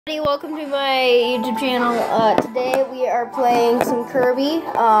Welcome to my YouTube channel. Today we are playing some Kirby,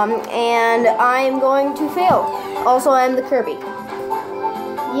 and I'm going to fail. Also, I'm the Kirby.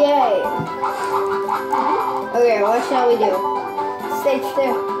 Yay! Okay, what shall we do? Stage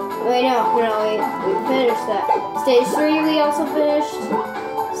 2. Wait, no, we finished that. Stage 3 we also finished.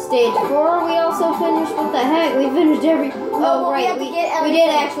 Stage 4 we also finished. What the heck? We finished every... No, oh, right, we did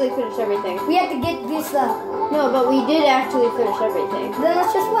actually finish everything. We have to get this stuff. No, but we did actually finish everything. Then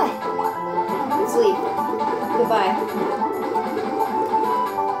let's just play. Let's leave. Goodbye.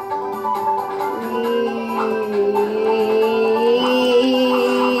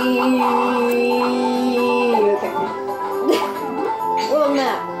 Okay. World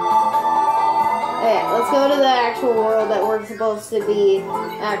map. Okay, let's go to the actual world that we're supposed to be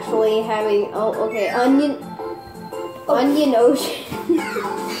actually having. Oh, okay. Onion Ocean.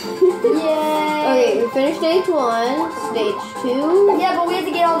 Yay! Okay, we finished stage 1, stage 2. Yeah, but we have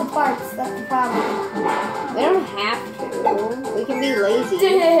to get all the parts. That's the problem. We don't have to. We can be lazy.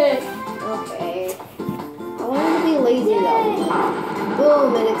 Okay. I want to be lazy though.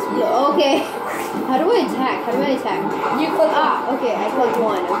 Boom, and explode. Okay. How do I attack? You click okay, I clicked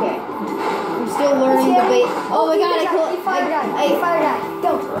 1. Okay. I'm still learning the bait. Oh my god, You fire guy.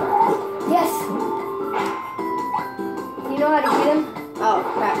 Go. Yes. You know how to get him? Oh,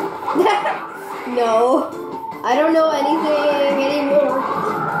 crap. No. I don't know anything anymore.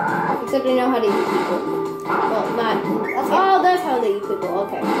 Except I know how to eat people. Well, not... Oh, that's how they eat people.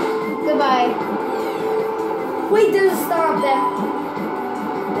 Okay. Goodbye. Wait, there's a star up there.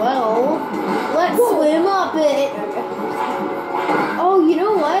 Well, let's swim up it. Oh, you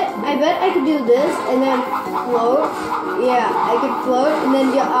know what? I bet I could do this and then float. Yeah, I could float and then...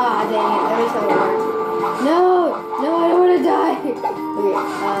 Ah, dang it. That was how it worked. No, I don't want to die. Okay,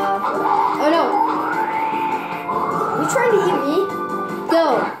 oh no. You trying to eat me? Go.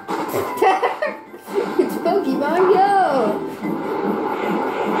 It's Pokemon Go.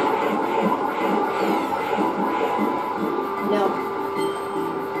 No.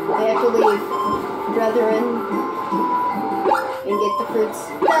 I have to leave, brethren, and get the fruits.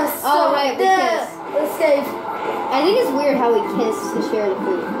 Yes. Oh, right, we kiss. Let's save. I think it's weird how we kiss to share the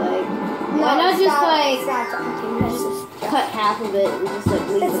food. Like, why not just cut half of it and just like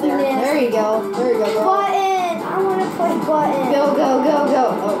leave it there? Nasty. There you go. Button. I want to push button. Go. Oh.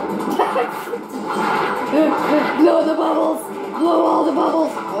 Blow the bubbles. Blow all the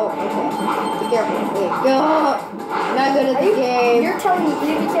bubbles. Oh, okay. Be careful. Wait, go. Not good at the game. You're telling me to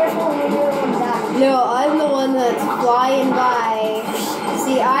be careful when you're the one that. No, I'm the one that's flying by.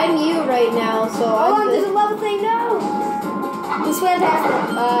 See, I'm you right now, so I'm there's a level thing. No. We swam past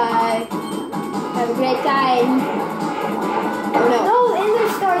it. Bye. Have a great time. Oh no. No, and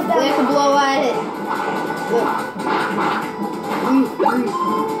there's stars down We have to blow at it. Look.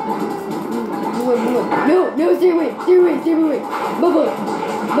 No, stay away.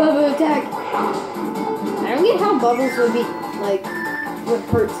 Bubble attack. I don't get how bubbles would be, would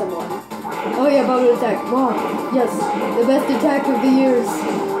hurt someone. Oh yeah, bubble attack. Wow, yes, the best attack of the years.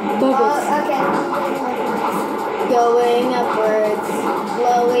 Bubbles. Okay. Going upwards,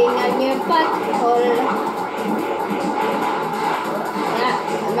 blowing on your butt.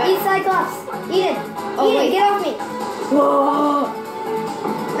 Eat Cyclops. Eat it. Oh, wait. Get off me. Whoa.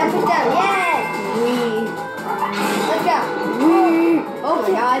 Now put down. Yeah. Let's go. Oh my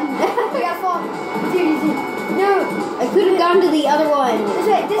god. We gotta fall. No. I could have gone to the other one. This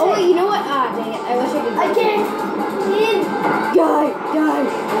way. Oh wait, you know what? Ah, dang it. I wish I could. I can't. In. Die.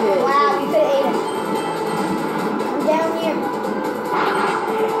 Okay. Wow, you could have ate it. I'm down here.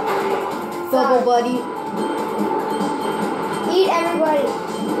 Bubble buddy. Eat everybody.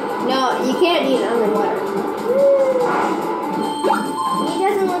 No, you can't eat underwater. He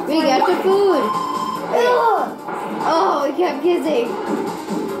doesn't look We got the food. Ugh. Oh, we kept kissing.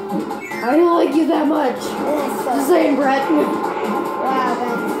 I don't like you that much. Just saying, Brett. Wow,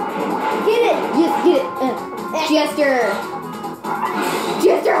 guys. Get it. Yes, get it. Jester.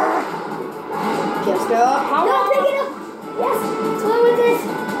 No, pick it up. Yes. Swim with this.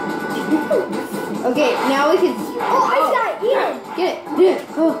 Okay, now we can. Oh, ice guy. Eat it. Get it.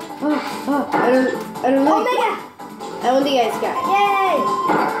 Oh. I don't like. Omega. I want the ice guy. Yay.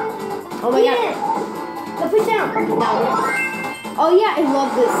 Oh my god. It. Now push down. No. Oh yeah, I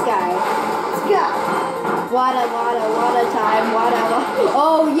love this guy. Let's go. Wada time.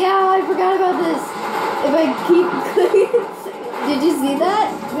 Oh yeah, I forgot about this. If I keep clicking. Did you see that?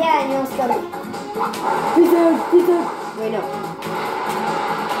 Yeah, and you'll stop. Peace out. Wait, no.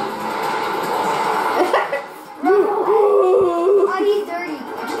 I need 30.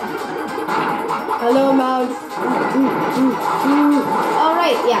 Hello, Mount.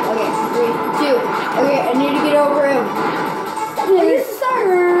 Alright, yeah, okay. 3, 2. Okay, I need to get over him. Use the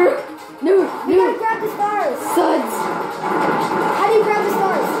stars. No, You gotta no. grab the stars. Suds. How do you grab the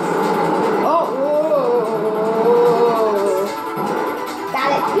stars? Oh, whoa. Got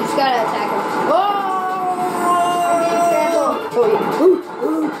it. You just gotta attack him. Oh! Oh, yeah.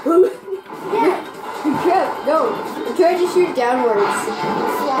 Yeah. You can't. No. I'm trying to shoot downwards.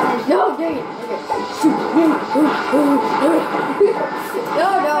 Slide. No, dang it. Okay. Shoot. No,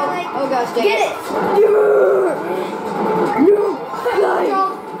 no. Oh gosh, dang Get it. No. Fly.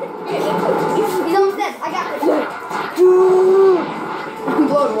 He's almost dead. I got this. I'm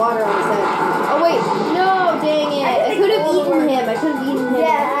blowing water on his head. Oh wait, no, dang it. I could have eaten him. I could have eaten him.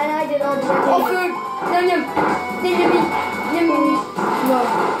 Yeah, and I did all the work. Oh, food. Yum, yum. Yum, yum, yum, yum. No.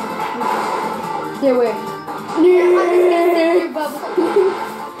 Stay away. I'm just gonna sit in your bubble.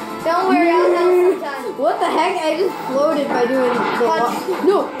 Don't worry, I'll help sometime. What the heck? I just floated by doing the Punch.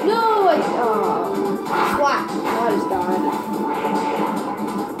 No, no. Squat. Water's gone.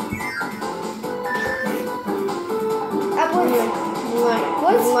 Upwards.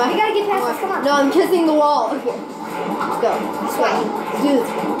 What? We gotta get past this. Come on. No, I'm kissing the wall. Okay. Let's go. Sweat. Let's do this.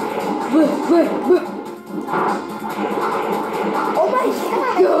 Oh my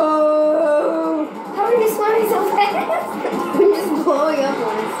god. Go! How are you swimming so fast? I'm just blowing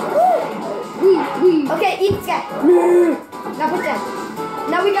upwards. Okay, eat this guy. Now put down.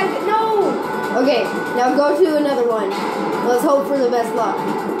 Now we gotta go. No! Okay, now go to another one. Let's hope for the best luck.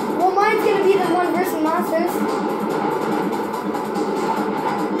 Well, mine's gonna be the one versus monsters.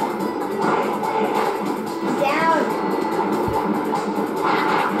 Down.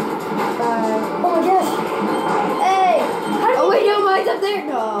 Oh my gosh. Hey! How do Oh wait, no, mine's up there.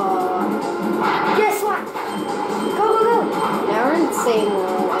 No. Yes, what? Go, go, go. Now we're in the same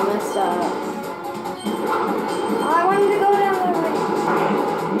one. I messed up. I want you to go down that way.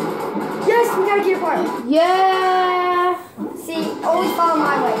 Yes, we gotta get apart. Yeah. See, always follow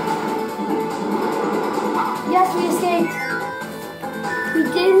my way. Yes, we escaped. We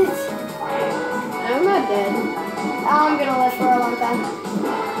did it. I'm not dead. I'm gonna live for a long time.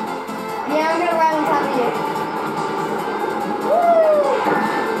 Yeah, I'm gonna ride on top of you. Woo!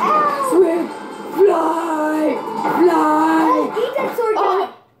 Ow! Swim, fly, fly. Oh, eat that sword guy.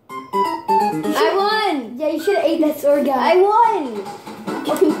 Oh. I won. Yeah, you should have ate that sword guy. I won.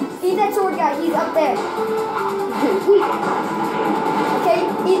 Eat that sword guy. He's up there. Okay,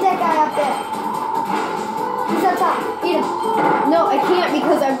 eat that guy up there. He's up top. Eat him. No, I can't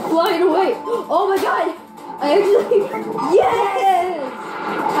because I'm flying away. Oh my god. I actually. Yes.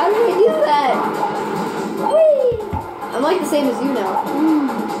 How did I do that? Whee! I'm like the same as you now.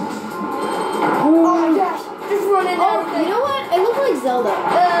 Oh my gosh. Just running Oh, everything. you know what? I look like Zelda.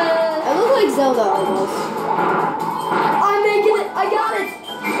 I look like Zelda almost. I'm making it. I got it.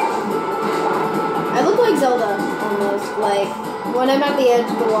 I look like Zelda almost. Like when I'm at the edge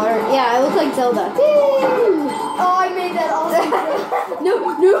of the water. Yeah, I look like Zelda. Oh, I made that awesome. No,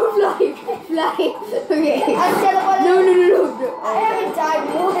 fly, fly. Okay. I'm teleporting. No. I haven't died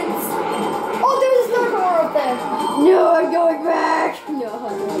once. Oh, there's a star core up there. No, I'm going back. No.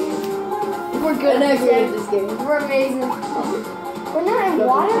 We're good I'm at not this good at game. this game. We're amazing. We're not in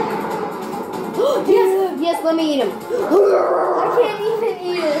water? Yes, let me eat him. I can't even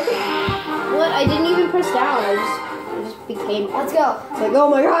eat it. What? I didn't even press down. I just became. Let's go. Like, oh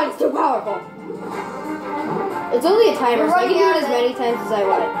my god, it's too powerful. It's only a timer, so I can do it as many times as I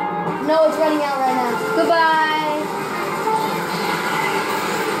want. No, it's running out right now. Goodbye.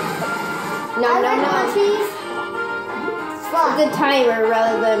 No. Cheese. It's fun. It's a timer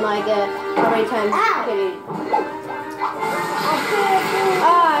rather than like a how many times Ow. can you.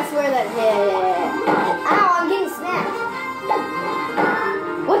 Ah, I swear that hit it. Ow, I'm getting snapped.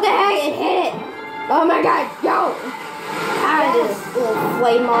 What the heck? It hit it. Oh my god, go. Ah, this little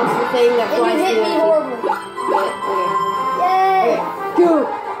flame monster thing that And flies you hit through me the- horribly. Okay. Yay!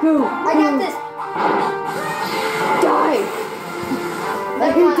 Go. I got this. Die.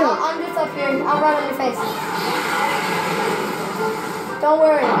 Never mind, I'm just up here. I'll run on your face. Don't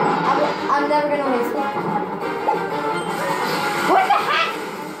worry. I'm never gonna lose. What the heck?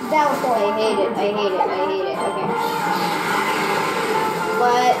 That was I horrible. hate it. Okay.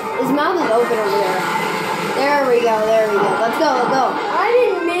 But his mouth is open over there. There we go. Let's go. I'm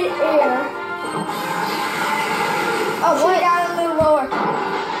in mid-air. Oh, what? Down a little lower.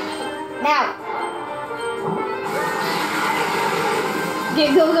 Now. Okay,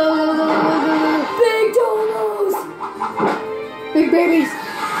 go. Big donos. Big babies.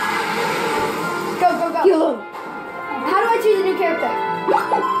 Go. Kill them. How do I choose a new character?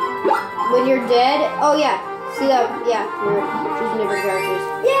 When you're dead. Oh yeah. See that? Yeah, we're choosing different characters.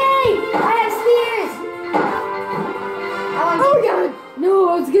 Yay! I have spears! Oh my god! No,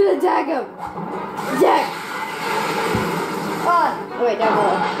 I was gonna attack him! Attack! On. Oh wait, down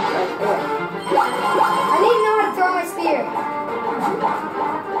below. Right, okay. I need to know how to throw my spear.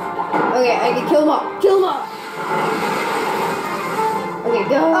 Okay, I can kill him all. Kill him all! Okay,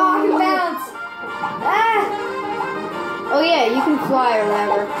 go! Oh, I can bounce! Ah! Oh yeah, you can fly or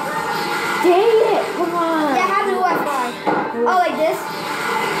whatever. Dang it! Come on! Yeah, how do I fly? Oh, like this?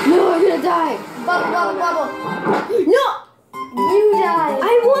 No, I'm gonna die! Bubble, bubble, bubble. No! You died.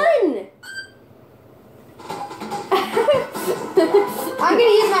 I won! I'm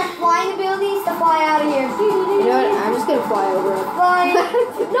gonna use my flying abilities to fly out of here. You know what? I'm just gonna fly over him. Flying. No,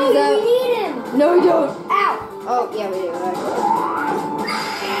 He's you out. need him. No, we don't. Ow. Oh, yeah, we do. Right.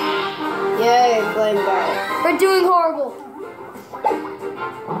 Yay, flame guy. We're doing horrible.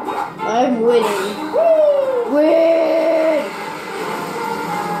 I'm winning. Win!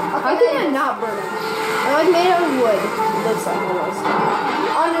 How can I not burn him? I'm like made out of wood. It looks like almost.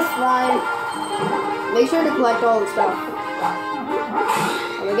 On this slide. Make sure to collect all the stuff.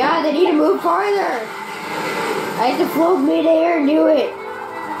 Oh my god, they need to move farther! I have to float mid-air and do it.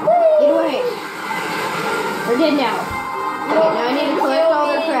 Get away. We're dead now. Okay, now I need to collect all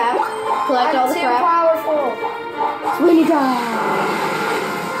their crap. Collect all the too crap. powerful. Sweeney time!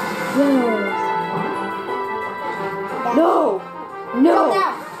 No! No! Jump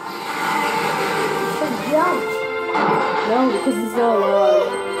now. Just jump. No, because it's not allowed.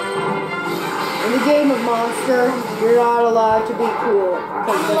 In the game of Monster, you're not allowed to be cool.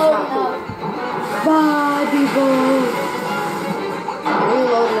 Because that's not cool. Bye, people! What are you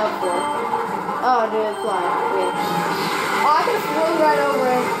loading up for? Oh, did it fly? Okay. Oh, I could have flown right over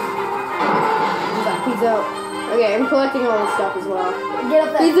it. He's out. Okay, I'm collecting all this stuff as well. Get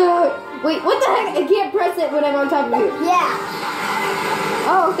up there. He's out! Wait, what the heck? I can't press it when I'm on top of you. Yeah.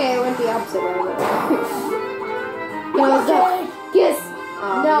 Oh, okay, I went the opposite way. No, what's up? Kiss!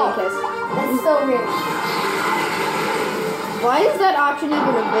 Oh, No. Kiss. That's so weird. Why is that option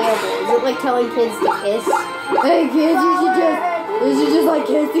even available? Is it like telling kids to kiss? Hey kids, you should just like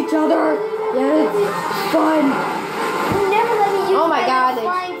kiss each other. Yeah, it's fun. You never let me use Oh my god, that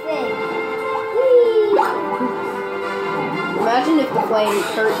they- flying thing. Imagine if the flames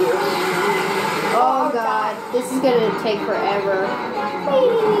hurt you. Oh god, this is gonna take forever.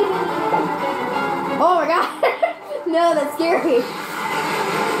 Oh my god! No, that's scary.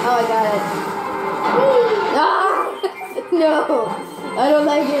 Oh, I got it. Ah! No, I don't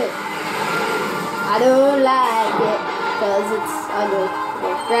like it. I don't like it because it's ugly.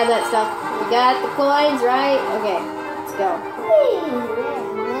 Okay, grab that stuff. We got the coins, right? Okay, let's go.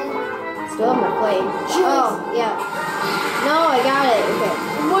 Still have my flame. Oh, yeah. No, I got it. Okay.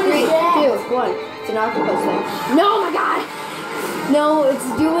 What is 3, that? 2, 1. It's an octopus thing. No, my god! No, it's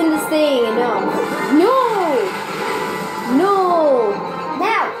doing this thing. No. No! No!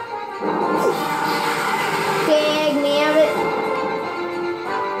 Now. Dang, damn it.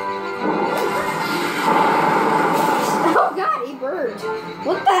 Oh god, he burned.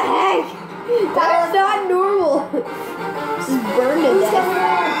 What the heck? That's not normal. This is burned to death.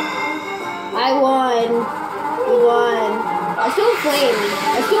 I won. We won. I still have flame.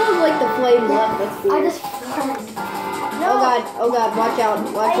 I still have like the flame left. That's weird. I just. No. Oh god, watch out.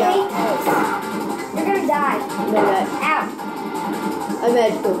 Watch I out. hate this. You're gonna die. I know that. Ow. I'm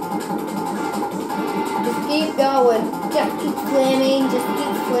magical. Just keep going. Just keep flaming. Just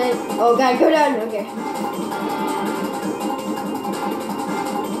keep flaming. Oh god, go down. Okay.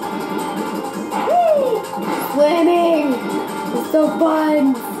 Swimming! It's so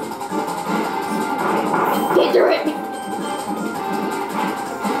fun! Get through it!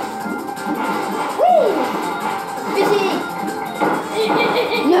 Whee! Fishy!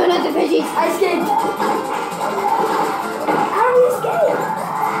 No, not the fishies! I escaped! How do we escape?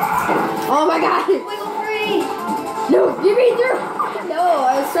 Oh my god! Wiggle free! No, get me through! No,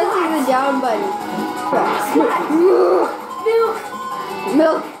 I was pressing the down button. Milk!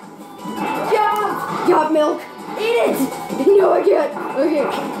 Milk! Jump! Got milk! Eat it! No, I can't! Okay.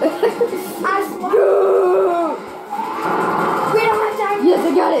 I swallowed! We don't have time! Yes, I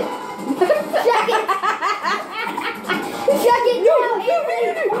got it! Check it! Check it now!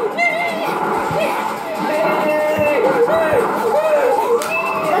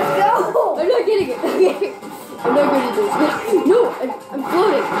 Let's go! I'm not getting it. Okay. I'm not good at this. No, I'm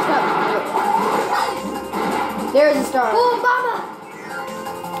floating. Stop. There's a star. Oh, Mama!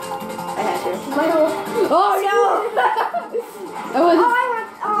 I had to. My whole... Oh no! I was.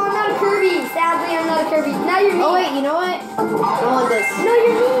 Oh, I'm not a Kirby. Sadly, I'm not a Kirby. Now you're me. Oh wait, you know what? I want this. No,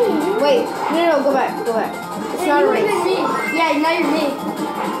 you're me. Wait, no, go back. Go back. It's not a race. Me. Yeah, now you're me.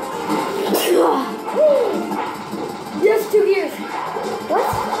 Yes, 2 gears. What?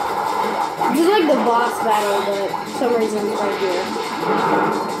 This is like the boss battle, but for some reason it's right here.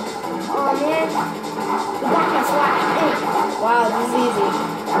 Oh man. We got my swag. Hey. Wow, this is easy.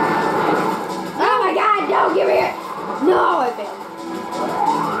 Oh my god, no, give me it! No, I failed.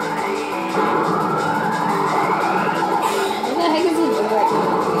 What the heck is he doing?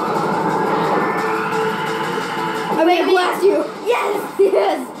 I'm gonna blast you! Yes!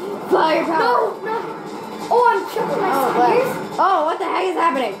 Yes! Firepower! No, no. Oh, I'm chucking my spears. Oh, what the heck is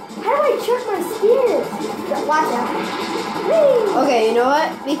happening? How do I chuck my spears? Watch out. Whee! Okay, you know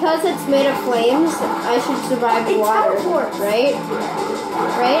what? Because it's made of flames, I should survive in It water. teleports. Right?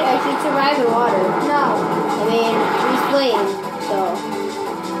 Right? I should survive in water. No. I mean, there's flames, so.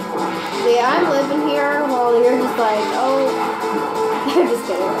 See, I'm living here while you're just like, oh. I'm just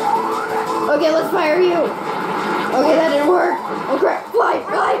kidding. Okay, let's fire you. Okay, that didn't work. Oh crap, fly,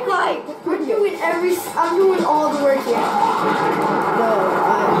 fly, fly. I'm doing all the work here. No,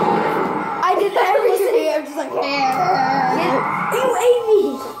 I did everything. I'm just like, yeah. You ate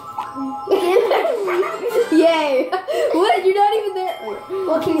me. Yay. What? You're not even there.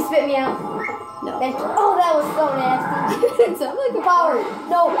 Well, can you spit me out? No. Thank you. Oh, that was so nasty. It sounds like a Power.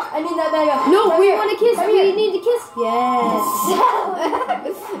 No, I need that bag up. No, Come we here. want to kiss. Come We here. need to kiss. Yes.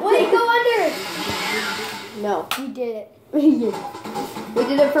 Wait, go under. No. You did it. We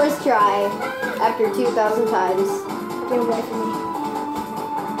did it first try after 2,000 times. Get away from me.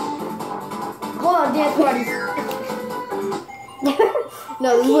 Hold on, dance party. No,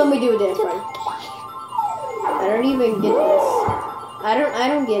 this is when we do a dance party. I don't even get this. I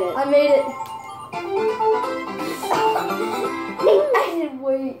don't get it. I made it. I didn't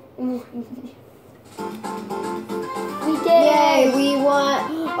wait. We did Yay, it. we won.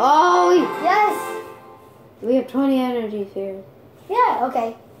 Oh, Yes. we have 20 energies here. Yeah,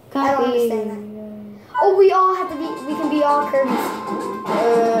 okay. Copy. I don't understand Oh, we all have to be, we can be all Kirby's.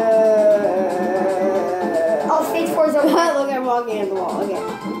 Oh, stage 4 is over. Look, I'm walking on the wall. Okay.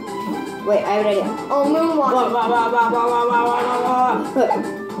 Wait, I have an idea. Oh, moonwalking.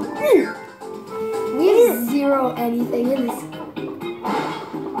 We have 0 anything in this.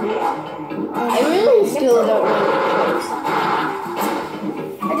 I really still don't know.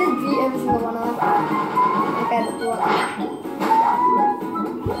 I just beat every single one of them. Okay,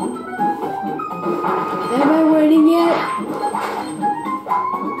 Am I winning yet?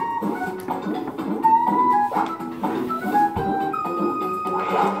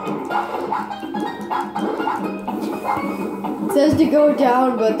 It says to go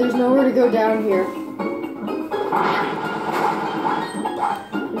down, but there's nowhere to go down here.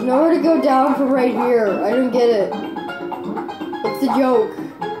 There's nowhere to go down from right here. I don't get it. What's the joke?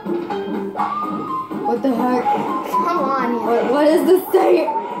 What the heck? Come on, yeah. What is this thing?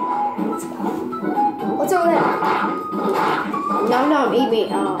 What's over there? No, eat me.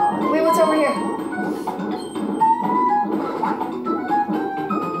 Oh. Wait, what's over here?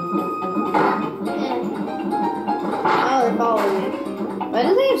 Oh, they're following me. Why do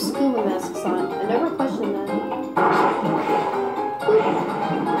they have scuba masks on? I never questioned that.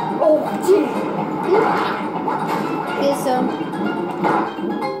 Oh, gee. Kiss him.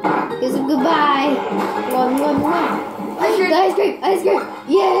 Kiss him goodbye. Mwah, mwah, mwah. Ice cream. Ice cream. Ice cream.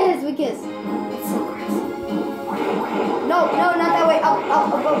 Yes, we kiss. No, not that way. Up.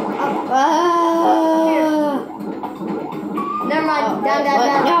 Ah. Never mind. Oh, Down.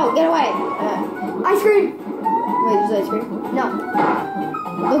 what? No, get away. Ice cream. Wait, there's ice cream? No.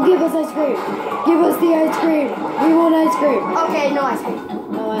 Don't give us ice cream. Give us the ice cream. We want ice cream. Okay, no ice cream.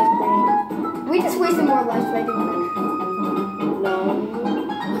 No ice cream. We just wasted more life by doing that. No.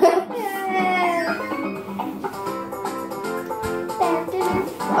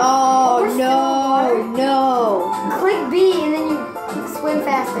 Oh, no. Click B and then you swim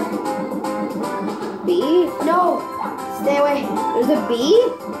faster. B? No. Stay away. There's a B?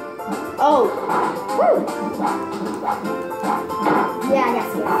 Oh. Woo. Yeah, I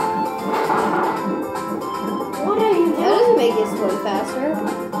guess. What are you That doing? doesn't make you swim faster.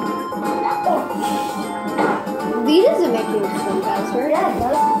 B doesn't make you swim faster. Yeah, it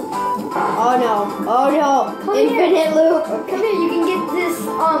does. Oh no. Come Infinite here. loop. Come here, you can get this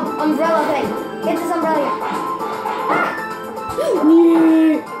umbrella thing. Get this umbrella.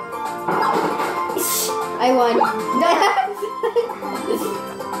 I won.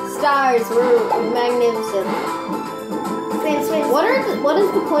 Stars were magnificent. Swim. What is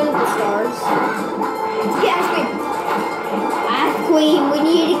the point of the stars? Get ice cream. Ice cream, we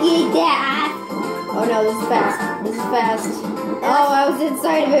need to get that. Oh no, this is fast. Oh, I was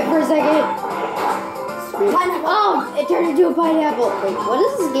inside of it for a second. fruit. Pineapple. Oh, it turned into a pineapple. Wait, what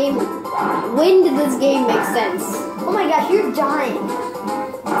is this game? When did this game make sense? Oh my gosh, you're dying.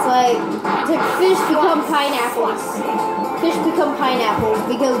 It's like fish become pineapples. Fish become pineapples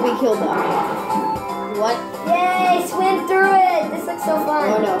because we killed them. What? Yay, swim through it. This looks so fun.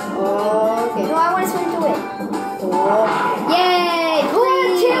 Oh no. Oh, okay. No, I want to swim through it. Oh. Yay! Oh,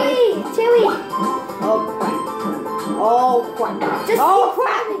 Chewy! Chewy! Oh crap. Oh crap. Just oh keep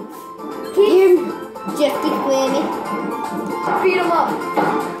crap. Keep Just keep swimming. beat him up.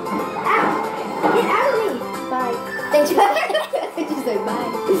 Ow! Get out of me! Bye. Thank you. Just like bye.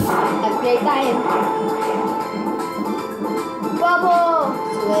 Have a great time. Bubble!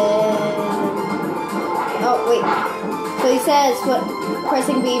 Swim. Oh wait. So he says what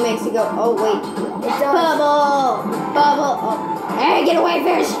pressing B makes you go. Oh wait. It does. Bubble. Bubble. Oh. Hey, get away,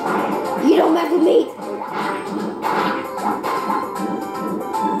 fish! You don't mess with me.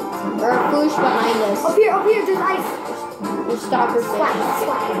 There are fish behind us. Up here, there's ice. Your stalker fish.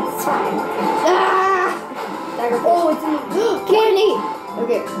 Swat. Ah! Oh, it's in Candy!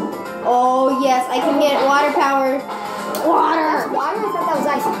 Okay. Oh, yes, I can get water power. That's Water! water? I thought that was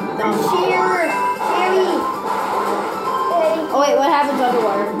ice. No. Cherry. Hey. Oh, wait, what happens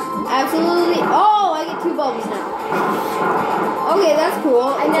underwater? Absolutely. Oh, I get 2 bubbles now. Okay, that's cool.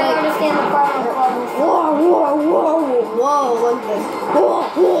 I never understand the problem of bubbles. Whoa, look at this.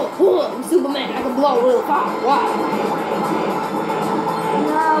 Whoa. I'm Superman, I can blow real far. Wow.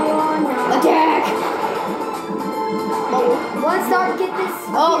 No. Attack! Let's start get this.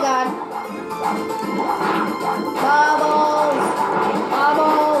 Oh, God. Bubbles.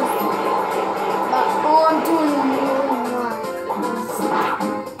 Oh, I'm doing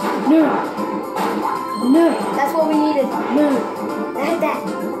No. That's what we needed. No. Like that.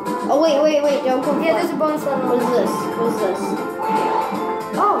 Oh, wait. Don't go. Yeah, there's a bonus level. What is this?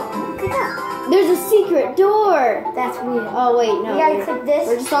 Oh, look at that. There's a secret door. That's weird. Oh, wait, no. We gotta click this.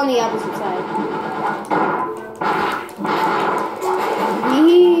 We're just on the opposite side.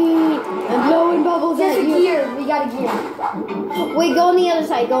 I'm blowing bubbles There's at a you. gear. We got a gear. Wait, go on the other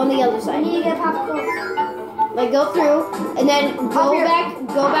side. We need to get popcorn. Like, go through, and then go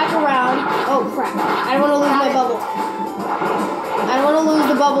back around. Oh, crap. I don't want to lose my bubble. I don't want to lose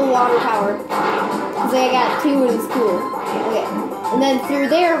the bubble water power. Because I got 2 in school. Okay. And then through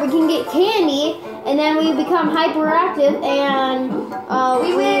there, we can get candy, and then we become hyperactive, and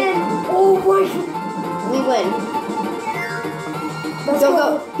We win. Oh, boy. We win. Let's Go.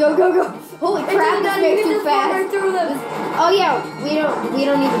 Holy crap, this makes too fast. Right through them. Oh yeah, we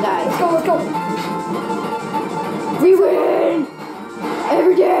don't need to die. Let's go. We win!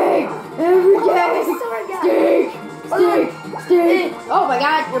 Every day! Steak! Oh my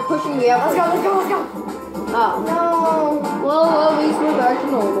god, you're pushing me up. Let's go. Oh. No. Well, at least we're back to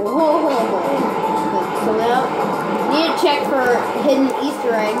normal. So now, you need to check for hidden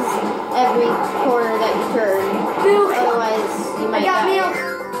Easter eggs every corner that you turn. Milk. Otherwise, you might I got die. milk.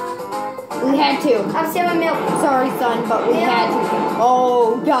 We had to. I'm saving milk. Sorry, son, but we had to.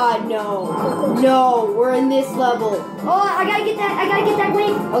 Oh, God, no. No, we're in this level. Oh, I gotta get that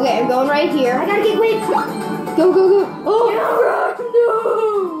grape. Okay, I'm going right here. I gotta get grape. Go. Oh, no.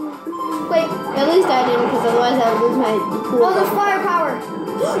 Wait. At least I didn't, because otherwise I would lose my cool. Oh, there's firepower.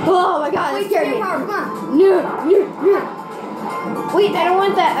 Oh, my God, that Wait, scared me. firepower. Come on. No. Wait, I don't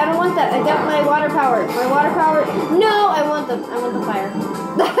want that. I got my water power. No, I want the fire.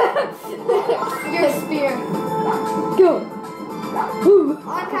 Your spear. Go.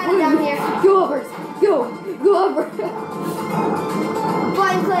 I'm kind of down here. Go over.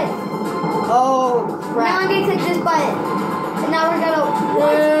 Button click. Oh, Now crap. I'm gonna click this button. And now we're gonna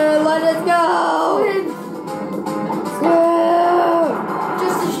Let us go.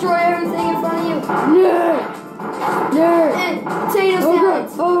 just destroy everything in front of you. No. And potato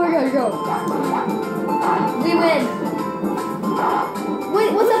salads. Oh my God, go. We win.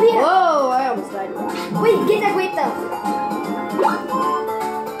 Wait, what's up here? Whoa, I almost died. Wait, get that grape though.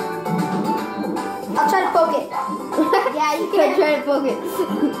 I'll try to poke it. Yeah, you can. Try to poke it.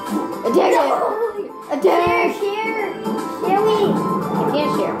 Attack it. Attack. Share. Share we. I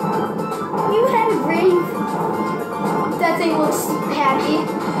can't share. You had a grape. That thing looks happy.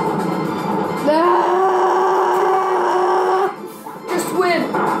 Ah! Just swim.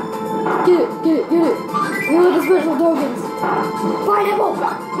 Get it. We want the special tokens. Pineapple.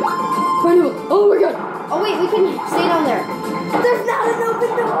 Oh my God. Oh wait, we can stay down there. There's not an open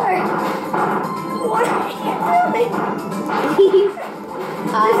door. What are you doing?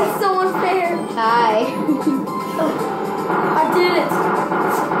 This is so unfair. Hi. I did it.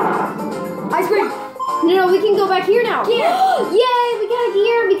 Ice cream. No, we can go back here now. Yeah. Yay, we got a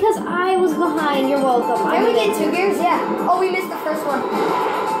gear because I was behind. You're welcome. Did we get 2 gears? Yeah. Oh, we missed the first one.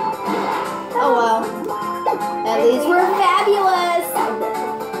 Oh well. At least we're fabulous.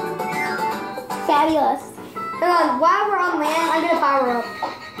 Fabulous. Hold on. While we're on land, I'm gonna power up.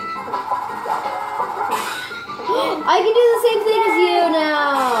 I can do the same thing as you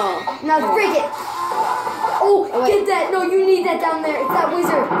now. Now break it. Oh, Oh, wait. get that. No, you need that down there. It's that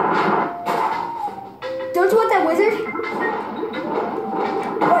wizard. Don't you want that wizard?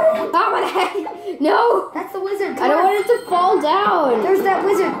 Oh my heck! No! That's the wizard. I don't want it to fall down. There's that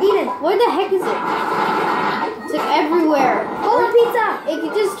wizard. Eat it. Where the heck is it? It's like everywhere. Hold on, pizza.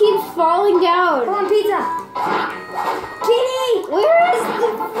 It just keeps falling down. Hold on, pizza. Kitty. Where is the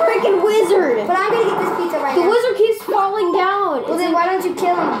freaking wizard? But I'm gonna get this pizza right The now. wizard keeps falling down. Well, It's then like- why don't you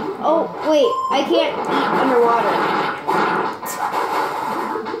kill him? Oh, wait. I can't eat underwater.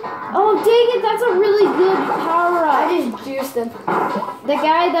 Oh, dang it. That's a really good power up. I just juiced him. The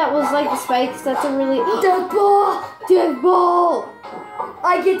guy that was like the spikes, that's a really... The ball. Dead ball!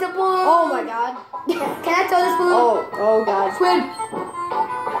 I get the ball. Oh my god. Can I throw this balloon? Oh god. Swim.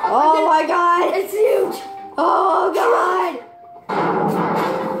 Oh my god. It's huge. Oh god.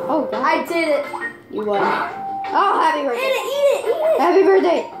 Oh god. I did it. You won. Oh, happy birthday. Eat it. Eat it. Eat it. Happy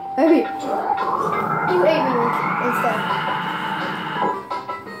birthday. Happy. You ate me instead.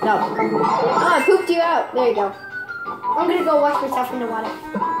 No. Oh, I pooped you out. There you go. I'm gonna go wash myself in the water.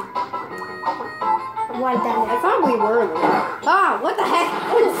 Water down I there. thought we were in the water. Ah, what the heck?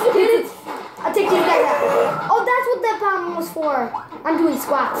 Get it. I'll take these guys out. Oh, that's what that bomb was for. I'm doing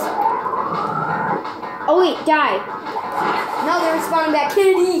squats. Oh wait, die. No, they're respawning back.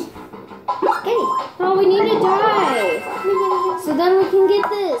 Kitty. Kitty. Oh, we need to die. So then we can get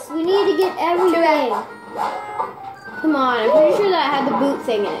this. We need to get everything. Come on, I'm pretty sure that had the boot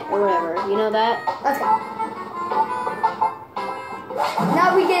thing in it or whatever. You know that? Let's go.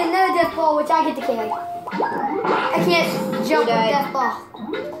 Now we get another death ball, which I get to carry. I can't jump with died. death ball.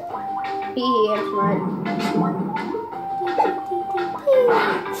 Hee hee, I'm smart.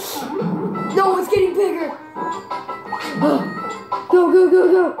 No, it's getting bigger. Go, go,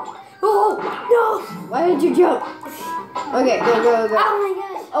 go, go. Oh, no. Why did you jump? Okay, go, go, go. Oh my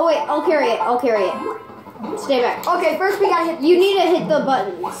gosh. Oh wait, I'll carry it. I'll carry it. Stay back. Okay, first we gotta hit. You need to hit the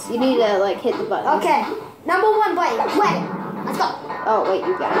buttons. You need to like hit the buttons. Okay, number 1 button. Wait. Let's go. Oh wait,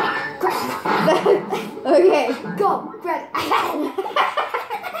 you got it. Crap. Okay. Go, grab it. I got it.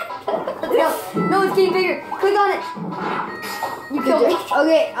 Let's go. No, it's getting bigger. Click on it. You killed me.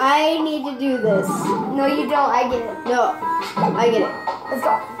 Okay, I need to do this. No, you don't. I get it. No, I get it. Let's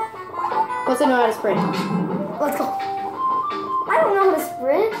go. Plus I know how to sprint. Let's go. I don't know how to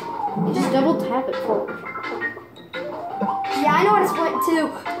sprint. You just double tap it forward. Yeah, I know how to sprint too.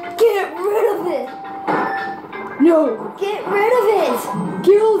 Get rid of it. No. Get rid of it.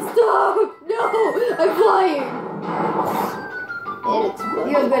 Kill stop. No, I'm flying. And it's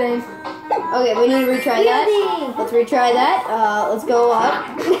You have good aim. Okay, we need to retry that. Beauty. Let's retry that. Let's go up.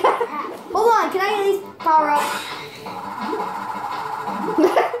 Hold on. Can I at least power up?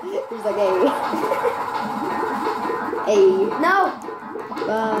 He's like, hey. Hey. No.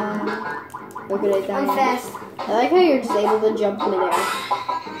 Look at it down. I'm fast. I like how you're just able to jump in midair.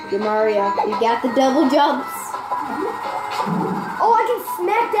 You're Mario. You got the double jumps. Oh, I can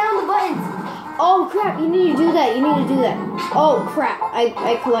smack down the buttons. Oh crap, you need to do that. You need to do that. Oh crap,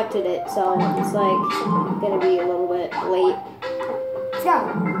 I collected it, so it's like gonna be a little bit late. Let's go.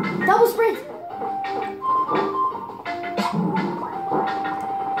 Double sprint.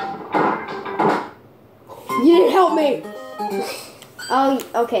 You didn't help me. Oh,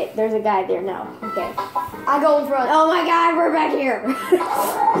 okay. There's a guy there now. Okay. I go in front. Oh my God, we're back here.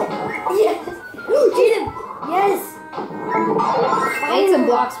 Yes. Get him. Yes. I ate some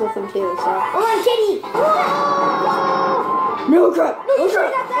blocks with him too. So. Hold on, Kitty. Whoa! No crap. No, you No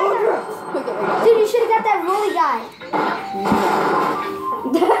should've crap. got that Oh guy. crap. Okay, we Dude, you should have got that rolly guy.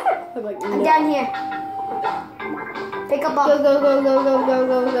 got it. I'm like, I'm no. down here. Pick up Go, up. go, go, go, go, go, go,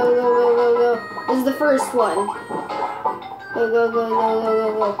 go, go, go, go, go. This is the first one. Go, go, go, go, go,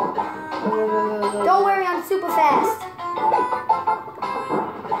 go, go. Go, go, go, go, go. Don't worry, I'm super fast.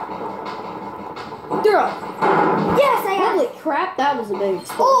 Throw. Yes, I have Holy it. crap, that was a big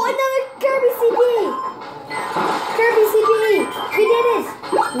explosion. Oh, another Kirby CP. Kirby CP. We did it.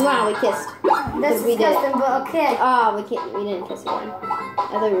 Wow, we kissed. That's we did it. disgusting, but okay. Ah, we can't. We didn't kiss again. I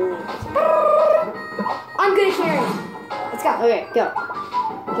thought we were gonna kiss. I'm good at carrying. Let's go. Okay, go.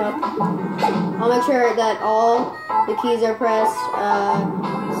 Jump. I'll make sure that all the keys are pressed.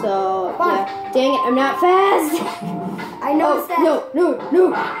 So yeah. Dang it, I'm not fast. I noticed that. No, dang it.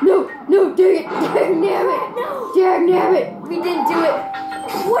 Dang it. No. Dang it. We didn't do it.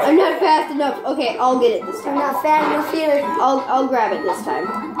 What? I'm not fast enough. Okay, I'll get it this I'm time. not fat enough either. I'll grab it this time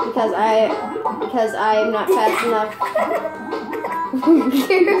because I am not fast enough.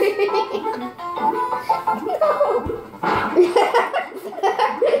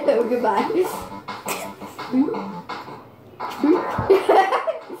 Oh, goodbye.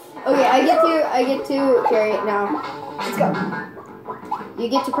 Okay, I get to carry it now. Let's go. You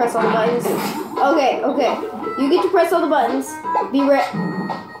get to press all the buttons. Okay. You get to press all the buttons. Be ready.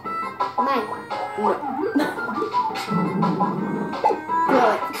 Mine. No.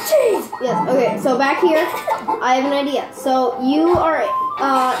 Jeez. Yes. Okay. So back here, I have an idea. So you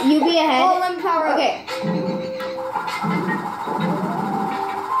be ahead. Oh, let me power up. Okay.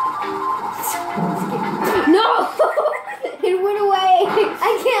 No! It went away.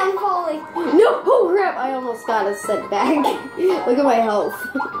 I can't. I'm falling. No! Oh crap! I almost got a setback. Look at my health.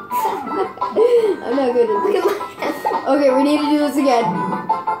 I'm not good at Look this. at my hand. Okay, we need to do this again.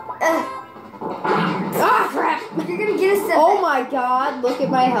 Ah crap! You're gonna get a step. Oh my god! Look at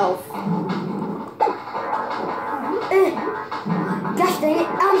my health. Gosh dang it!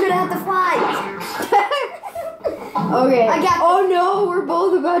 I'm gonna have to fly. Okay. I got Oh no! We're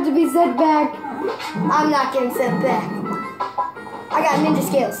both about to be set back. I'm not getting sent back. I got ninja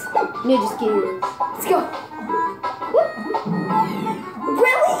scales. Ninja skills. Let's go.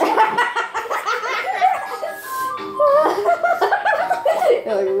 Really?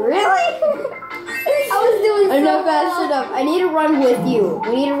 You're like, really? I was doing so I'm not fast well. enough. I need to run with you.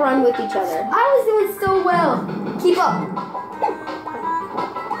 We need to run with each other. I was doing so well. Keep up.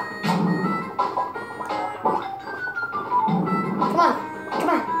 Come on. Come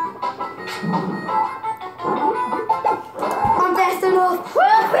on. I'm fast enough.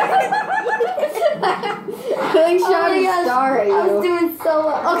 I think Sean Oh my is gosh. starring I was you. doing so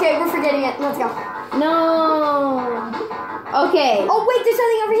well. Okay, we're forgetting it. Let's go. No. Okay. Oh, wait, there's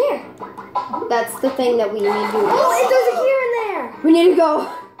something over here. That's the thing that we need to do. Oh, there's a gear in there. We need to go.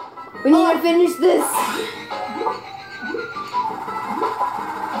 We need to finish this.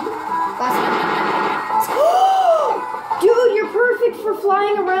 Dude, you're perfect for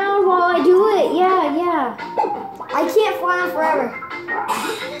flying around while I do it. Yeah. I can't fly on forever.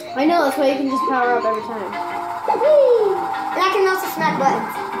 I know, that's why you can just power up every time. Whee! And I can also smack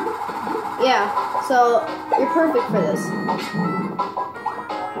buttons. Yeah, so you're perfect for this.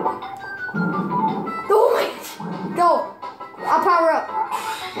 Oh my gosh. Go. I'll power up.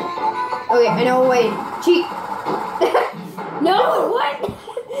 Okay, I know a way. Cheat. No, what?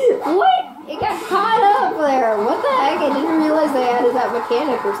 What? It got caught up there. What the heck? I didn't realize they added that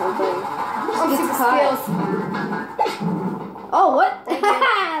mechanic or something. I'm Just super gets caught. skills. Oh, what?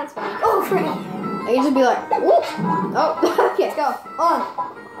 That's funny. Oh, crap. I can just be like, whoop. Oh, okay. Let's go. On.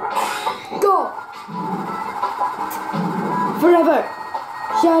 Go. Forever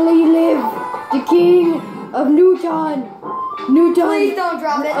shall he live, the king of Newton. Please don't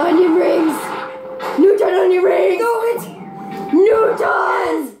drop it. Onion rings. Newton onion rings. Do it.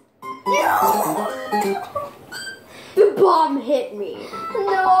 Newtons. No. The bomb hit me.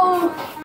 No.